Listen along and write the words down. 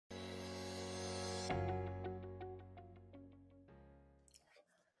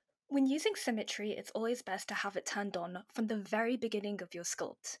When using symmetry, it's always best to have it turned on from the very beginning of your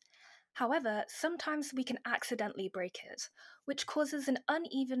sculpt. However, sometimes we can accidentally break it, which causes an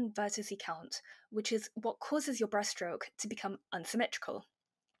uneven vertice count, which is what causes your brushstroke to become unsymmetrical.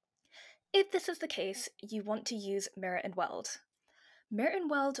 If this is the case, you want to use mirror and weld. Mirror and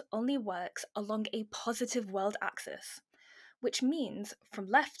weld only works along a positive weld axis, which means from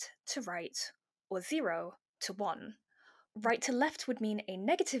left to right, or 0 to 1. Right to left would mean a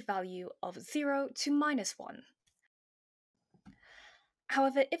negative value of 0 to -1.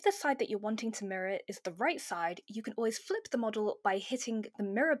 However, if the side that you're wanting to mirror is the right side, you can always flip the model by hitting the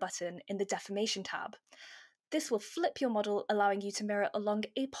mirror button in the deformation tab. This will flip your model, allowing you to mirror along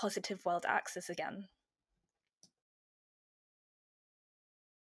a positive weld axis again.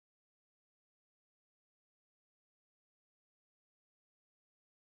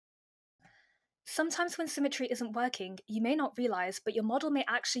 Sometimes when symmetry isn't working, you may not realize, but your model may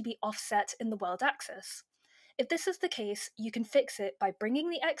actually be offset in the weld axis. If this is the case, you can fix it by bringing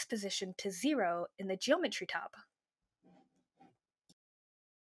the X position to 0 in the Geometry tab.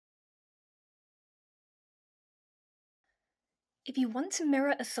 If you want to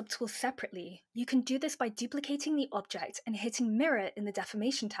mirror a subtool separately, you can do this by duplicating the object and hitting Mirror in the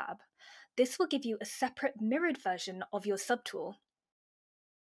Deformation tab. This will give you a separate mirrored version of your subtool.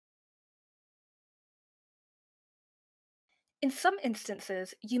 In some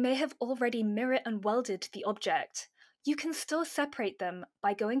instances, you may have already mirror and welded the object. You can still separate them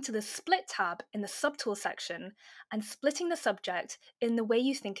by going to the Split tab in the Subtool section and splitting the subject in the way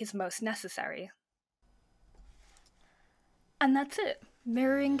you think is most necessary. And that's it,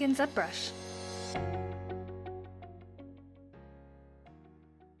 mirroring in ZBrush.